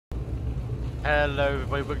Hello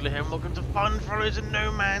everybody, Wiggler here and welcome to Fun Fellows in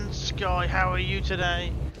No Man's Sky. How are you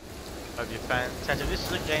today? Hope you're fantastic.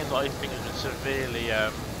 This is a game that I think has been severely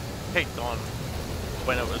picked on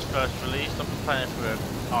when it was first released. I've been playing it for,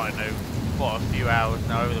 I don't know, quite a few hours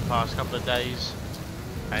now over the past couple of days.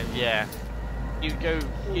 And yeah, you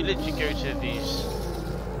literally go to these,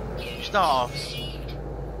 you start off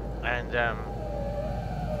and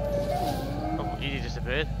oh, he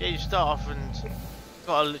disappeared. Yeah, you start off and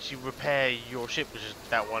gotta literally repair your ship, which is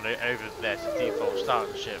that one over there, to default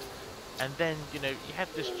starting ship. And then, you know, you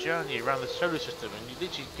have this journey around the solar system and you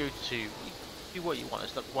literally go to, you do what you want.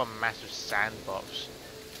 It's like one massive sandbox.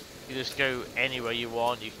 You just go anywhere you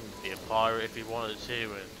want. You can be a pirate if you wanted to,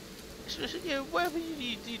 and it's just, you know, wherever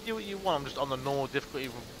you do what you want. I'm just on the normal difficulty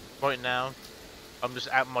right now. I'm just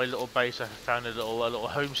at my little base. I found a little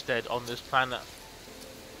homestead on this planet.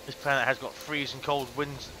 This planet has got freezing cold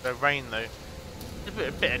winds, rain though. It's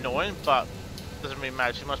a bit annoying, but doesn't really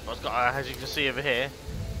matter too much. But it's got, as you can see over here,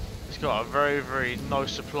 it's got a very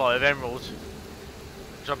nice supply of emeralds,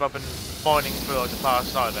 which I've been mining for like the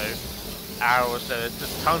past, I don't know, hour or so.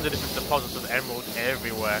 There's tons of different deposits of emerald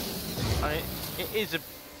everywhere. I mean,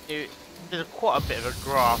 there's quite a bit of a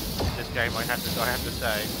graft in this game, I have to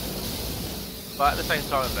say. But at the same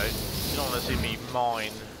time though, you don't want to see me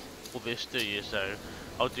mine all this, do you? So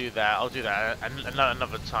I'll do that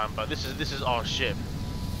another time, but this is our ship.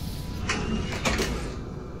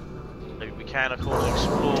 We can of course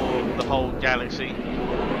explore the whole galaxy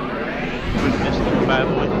with this little bad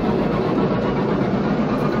boy.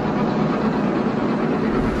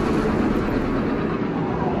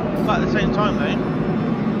 But at the same time though,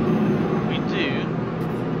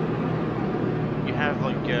 you have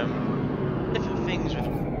like different things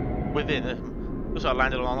within. Looks like I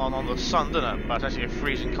landed on the sun, doesn't it? But it's actually a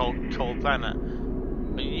freezing cold planet.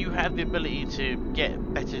 But you have the ability to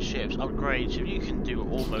get better ships, upgrade ships. You can do a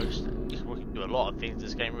lot of things in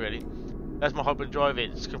this game, really. That's my hyperdrive.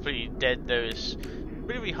 It's completely dead though. It's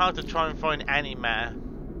really hard to try and find any matter.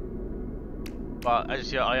 But as you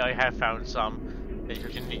see, I have found some.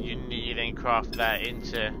 You then craft that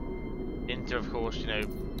into of course, you know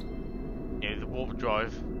the warp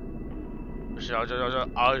drive. So I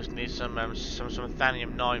just need some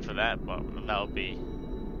thanium 9 for that, but that'll be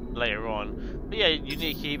later on. But yeah, you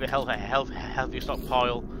need to keep a healthy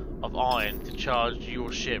stockpile of iron to charge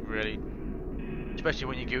your ship, really. Especially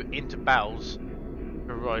when you go into battles.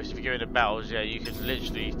 Right, if you go into battles, yeah, you can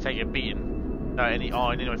literally take a beating without any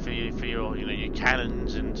iron anyway for your your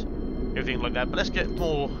cannons and everything like that. But let's get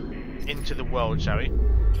more into the world, shall we?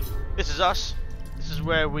 This is us. This is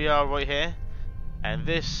where we are right here, and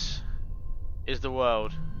this is the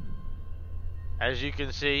world. As you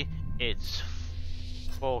can see, it's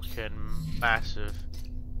fucking massive.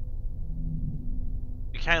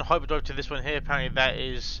 You can hyperdrive to this one here. Apparently that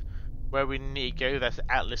is where we need to go. That's the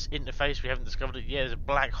Atlas interface. We haven't discovered it yet. There's a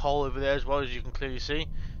black hole over there as well, as you can clearly see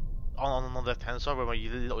on the left hand side where my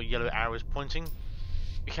little yellow arrow is pointing.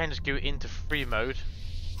 We can just go into free mode.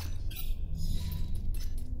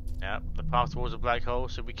 Yeah, the path towards the black hole,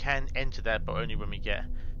 so we can enter that, but only when we get a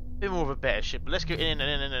bit more of a better ship. But let's go in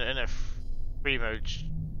a free mode.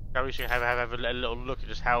 Shall we have a little look at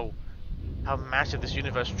just how massive this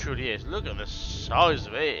universe truly is. Look at the size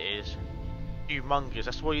of it. It is humongous.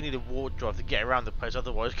 That's why you need a warp drive to get around the place.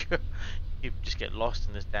 Otherwise, you just get lost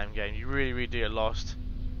in this damn game. You really do get lost.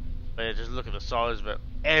 But yeah, just look at the size of it.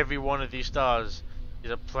 Every one of these stars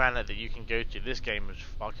is a planet that you can go to. This game is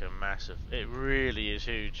fucking massive. It really is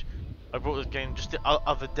huge. I bought this game just the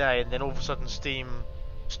other day, and then all of a sudden Steam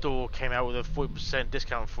store came out with a 40%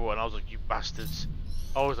 discount for it, and I was like, you bastards.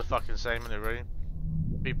 Always the fucking same, isn't it, really?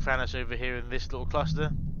 Big planets over here in this little cluster.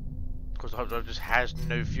 Of course, the hyperdrive just has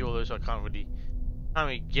no fuel though, so I can't really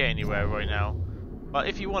get anywhere right now. But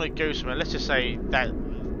if you want to go somewhere, let's just say that,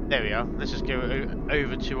 there we are. Let's just go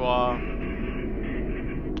over to our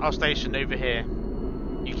station over here.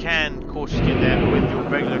 You can, of course, just get there with your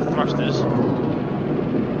regular thrusters.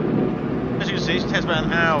 As you can see, it takes about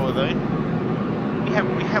an hour though. We have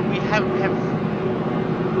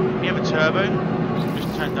a turbo.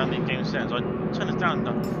 Just turn down the game settings. I turn this down.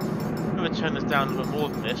 I'm gonna turn this down a little bit more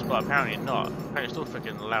than this, but apparently not. Apparently it's still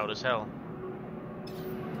freaking loud as hell.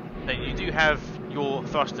 So you do have your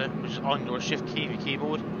thruster, which is on your shift key of your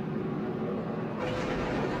keyboard,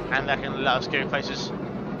 and that can let us go places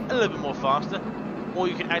a little bit more faster. Or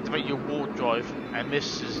you can activate your warp drive, and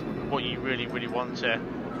this is what you really want to,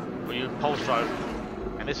 or your pulse drive,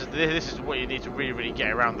 and this is what you need to really get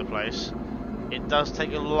around the place. It does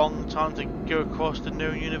take a long time to go across the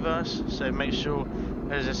known universe, so make sure,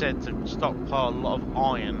 as I said, to stockpile a lot of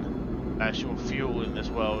iron That's your fuel in this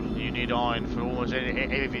world. You need iron for almost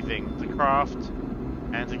everything, to craft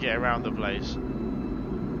and to get around the place.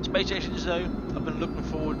 Space stations though, I've been looking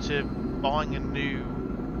forward to buying a new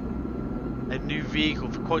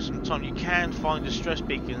vehicle for quite some time. You can find distress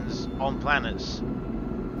beacons on planets,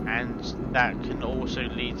 and that can also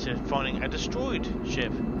lead to finding a destroyed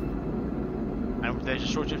ship. And with those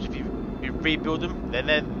destroyed ships, if you rebuild them, then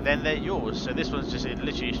they're yours. So this one's just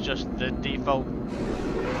literally it's just the default.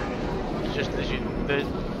 It's just literally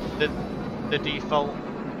the default,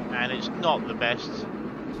 and it's not the best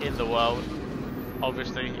in the world.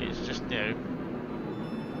 Obviously, it's just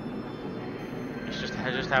it's just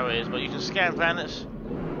how it is. But you can scan planets.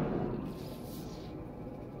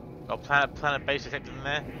 Got planet base detected in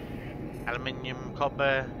there. Aluminium,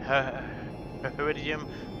 copper, iridium,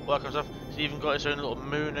 all that kind of stuff. It's even got its own little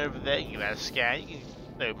moon over there. You can have a scan.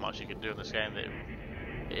 So much you can do in this game.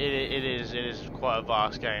 It is quite a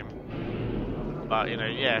vast game. But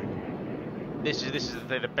yeah, this is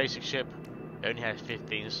the basic ship. It only has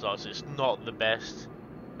 15 slots. It's not the best,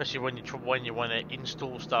 especially when you want to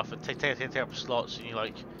install stuff and take up slots, and you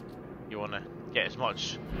want to get as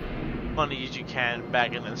much money as you can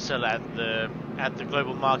back and then sell it at the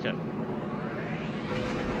global market.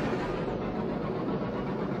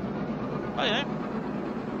 But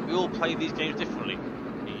we all play these games differently.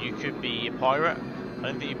 You could be a pirate. I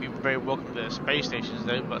don't think you'd be very welcome to the space stations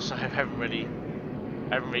though, but so I haven't really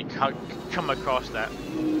come across that.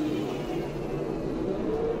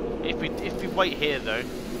 If we wait here though,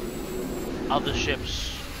 other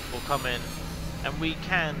ships will come in, and we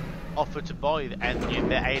can offer to buy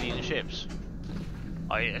their alien ships.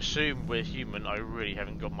 I assume we're human. I really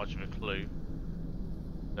haven't got much of a clue.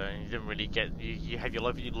 So you didn't really get you have your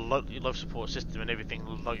life support system and everything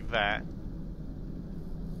like that.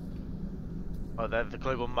 Oh, the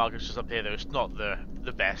global market's just up here though. It's not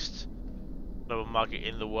the best global market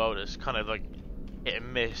in the world. It's kind of like hit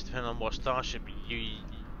and miss depending on what starship you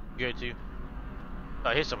go to.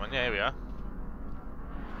 Oh, here's someone. Yeah, here we are.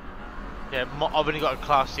 Yeah, I've only got a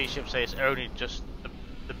Class C ship, so it's only just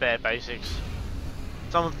the bare basics.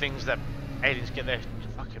 Some things that aliens get, they're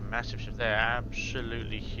fucking massive ships. They're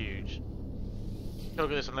absolutely huge.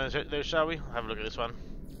 Look at this one though, shall we? Have a look at this one.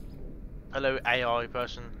 Hello, AI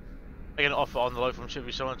person. They're going to offer on the low from ship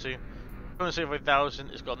we sold to. 275,000.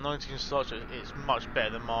 It's got 19 slots. So it's much better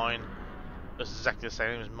than mine. It's exactly the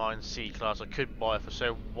same as mine, C class. I could buy it for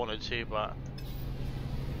so wanted to, but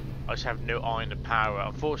I just have no iron to power.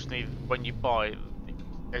 Unfortunately, when you buy,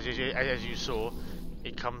 as you saw,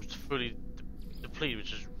 it comes fully depleted,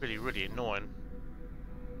 which is really annoying.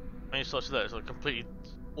 When you start to look, it's like completely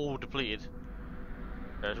all depleted.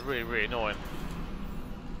 So it's really annoying.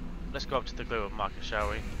 Let's go up to the global market, shall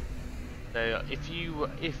we? So if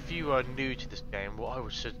you are new to this game, what I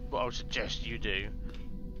would suggest you do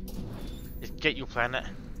is get your planet,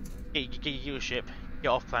 get your ship, get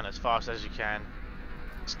off planet as fast as you can.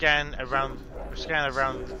 Scan around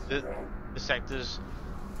the sectors,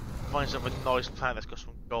 find some nice planet that's got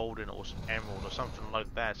some gold in it or some emerald or something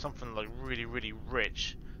like that, something like really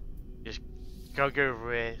rich. Just go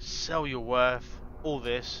over here, sell your worth, all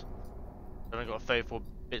this. I've only got 34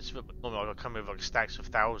 bits of it, but normally I'll come with like stacks of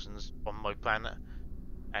thousands on my planet,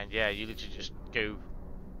 and yeah, you literally just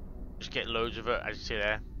get loads of it, as you see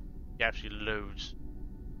there, get absolutely loads,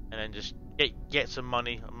 and then just get some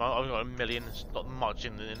money. I've got 1 million. It's not much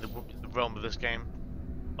in the realm of this game.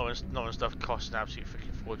 Not when stuff costs an absolute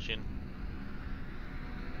freaking fortune.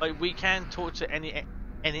 Like, we can talk to any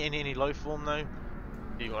life form though.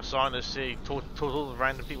 You got signers, see, talk to all the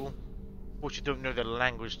random people. Of course, you don't know their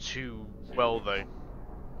language too well though.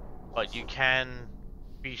 But you can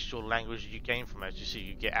increase your language you gain from it. As you see,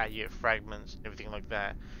 you get fragments, everything like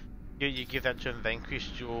that. You give that to them, they increase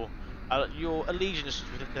your allegiance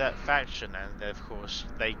to that faction, and of course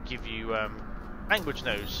they give you language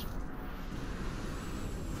nodes.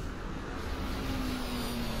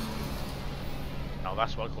 Oh,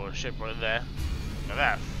 that's what I call a ship right there. Look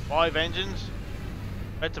at that, 5 engines.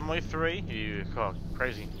 Compared to my 3, you God,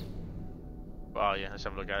 crazy. Oh yeah, let's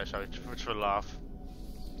have a look at it. So just for a laugh.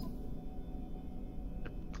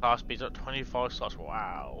 Class B's up 25 slots.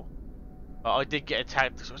 Wow. I did get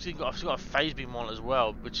attacked. I've still got a phase beam on as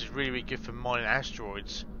well, which is really good for mining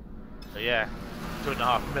asteroids. So yeah,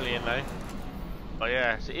 2.5 million though. But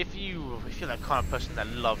yeah, so if you're that kind of person that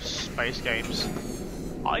loves space games,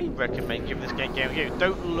 I recommend giving this game a go.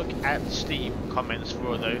 Don't look at Steam comments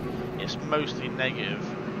for it though. It's mostly negative.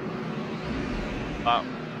 But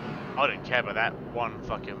I don't care about that one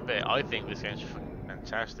fucking bit. I think this game's fucking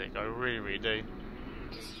fantastic. I really do.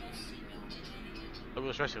 Look at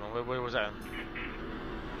the stress signal. Where was that?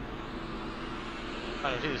 I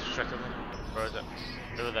don't see this distracted me. Where is it?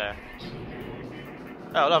 Over there.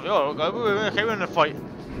 Oh, lovely. Oh, okay, we're in a fight.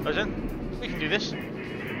 We can do this.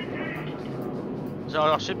 So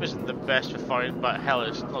our ship isn't the best for fighting, but hell,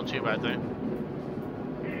 it's not too bad though.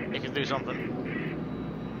 It can do something.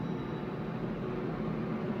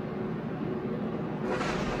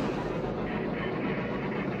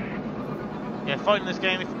 Yeah, fighting this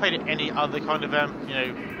game, if you played it any other kind of, you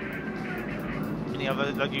know, any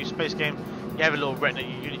other like you space game, you have a little retina.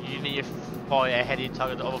 You need to fire ahead of your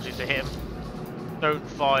target, obviously, to hit him. Don't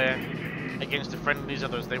fire against the friendlies,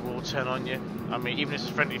 otherwise they will turn on you. I mean, even if it's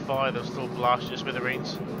friendly fire, they'll still blast you to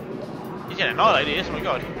smithereens. He's getting annihilated, yes, oh my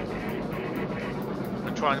god.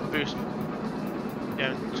 I'm trying to boost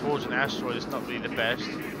towards an asteroid, it's not really the best.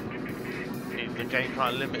 The game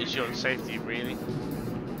kind of limits you on safety, really.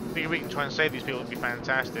 If we can try and save these people, it would be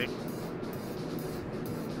fantastic.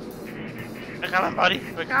 We're coming, buddy,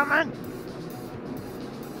 we're coming!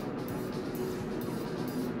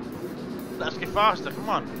 Let's get faster, come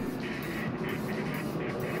on.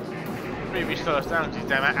 Maybe slow us down because these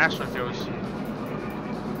damn asteroid fields.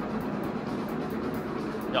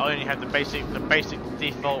 Yeah, I only have the basic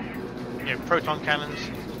default, you know, proton cannons.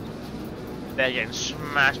 They're getting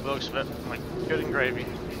smashed by the looks of it. Like good and gravy.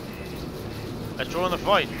 Let's draw in the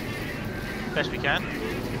fight. Best we can.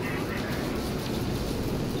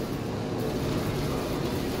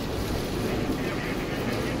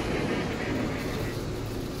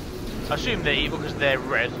 I assume they're evil because they're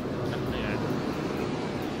red.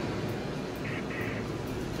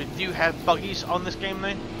 We do have buggies on this game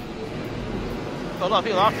though. Got a lot of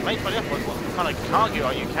people after me, buddy. What kind of cargo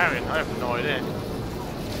are you carrying? I have no idea.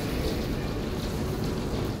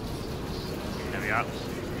 There we are.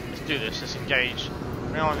 Let's do this, let's engage.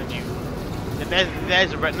 Bring on the new.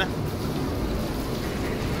 There's a retina.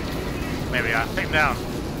 There we are, take him down.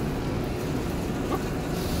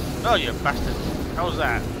 Oh, you bastard. How was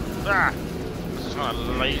that? Ah! This is kind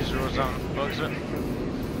of laser or something, looks it.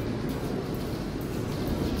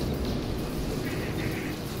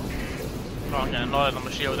 Oh, I'm getting annoyed on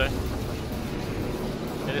my shield though.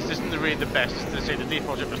 Yeah, this isn't really the best. To say the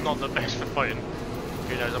default ship is not the best for fighting.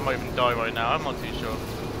 Who knows, I might even die right now, I'm not too sure.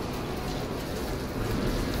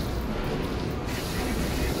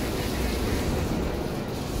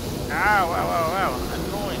 Ow, ow, ow, ow.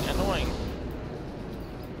 Annoying, annoying.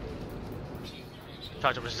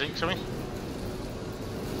 Charge up a zinc, shall we?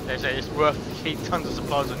 They say it's worth to keep tons of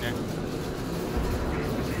supplies on you.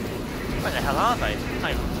 Where the hell are they? I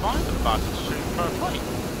can't even find the bastards shooting for a fight.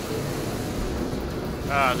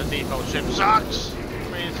 Ah, the default ship sucks!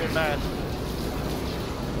 Really too bad.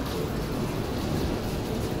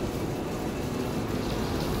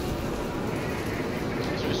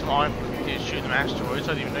 This was smart. You shoot them asteroids.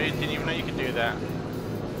 I didn't even know you could do that.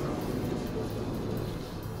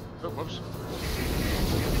 Oh, whoops.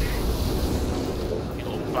 You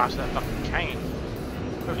little blast that fucking cane.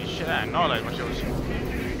 Holy shit, that annihilated my shields.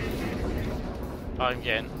 I'm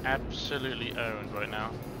getting absolutely owned right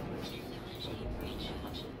now.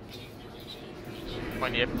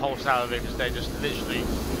 When you pulse out of it because they're just literally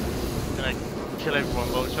gonna kill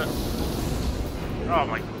everyone, bullshit. Oh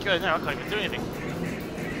my god, no, I can't even do anything.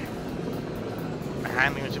 The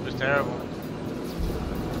handling of it was terrible.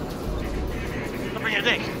 Don't bring your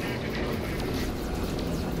dick!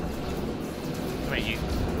 Come here, you.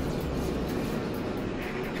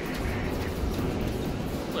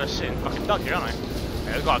 I'm gonna sit and fucking duck here, aren't I?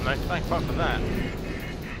 Oh god, no, thank fuck for that.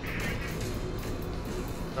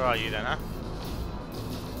 Where are you then, huh?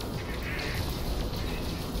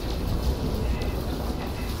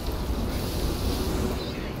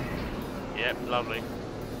 Yep, lovely.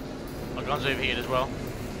 My gun's overheated as well.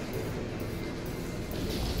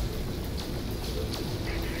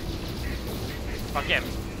 Fuck him.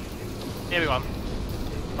 Here we go.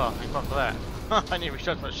 Oh, thank fuck for that. I need to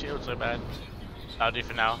recharge my shield so bad. That'll do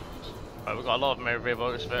for now. Right, we've got a lot of them over here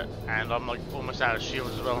by this bit, and I'm like almost out of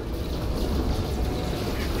shields as well.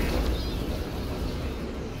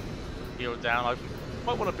 Heal down. I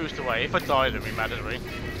might want to boost away. If I die, it'll be mad at me.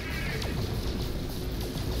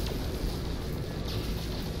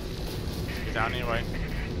 Get down anyway.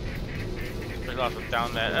 There's lots of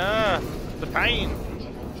down there. The pain.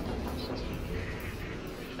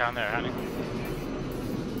 Down there, honey.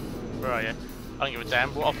 Where are you? I don't give a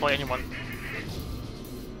damn. I'll fight anyone.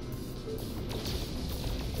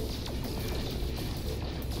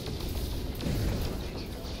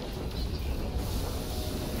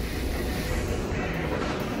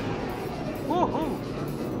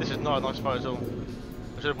 Woohoo! This is not a nice fight at all.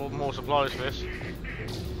 I should have bought more supplies for this.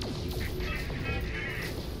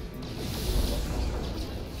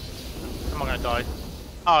 Am I gonna die?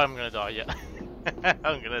 Oh, I'm gonna die, yeah.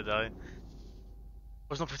 I'm gonna die.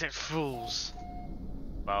 Was not protect fools.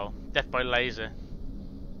 Well, death by laser.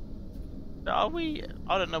 Are we?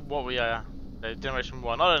 I don't know what we are. Generation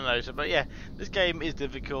 1, I don't know. So, but yeah, this game is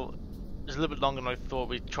difficult. It's a little bit longer than I thought.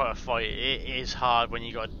 We try to fight it. It is hard when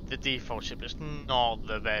you got the default ship. It's not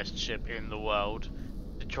the best ship in the world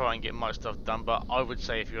to try and get my stuff done. But I would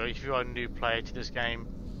say if you're a new player to this game,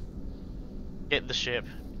 get the ship,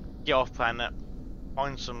 get off planet,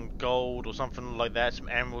 find some gold or something like that, some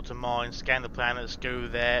emerald to mine, scan the planets, go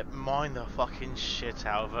there, mine the fucking shit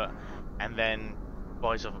out of it, and then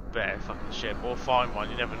buy yourself a better fucking ship or find one.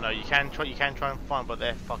 You never know. You can try and find, but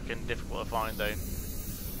they're fucking difficult to find though.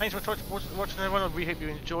 Thanks for watching everyone. I really hope you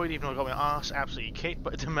enjoyed, even though I got my ass absolutely kicked,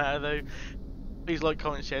 but it doesn't matter though. Please like,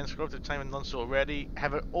 comment, share, and subscribe to the channel if not so already.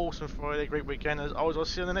 Have an awesome Friday, great weekend. As always, I'll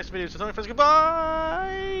see you in the next video. So, tell me friends,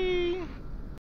 goodbye!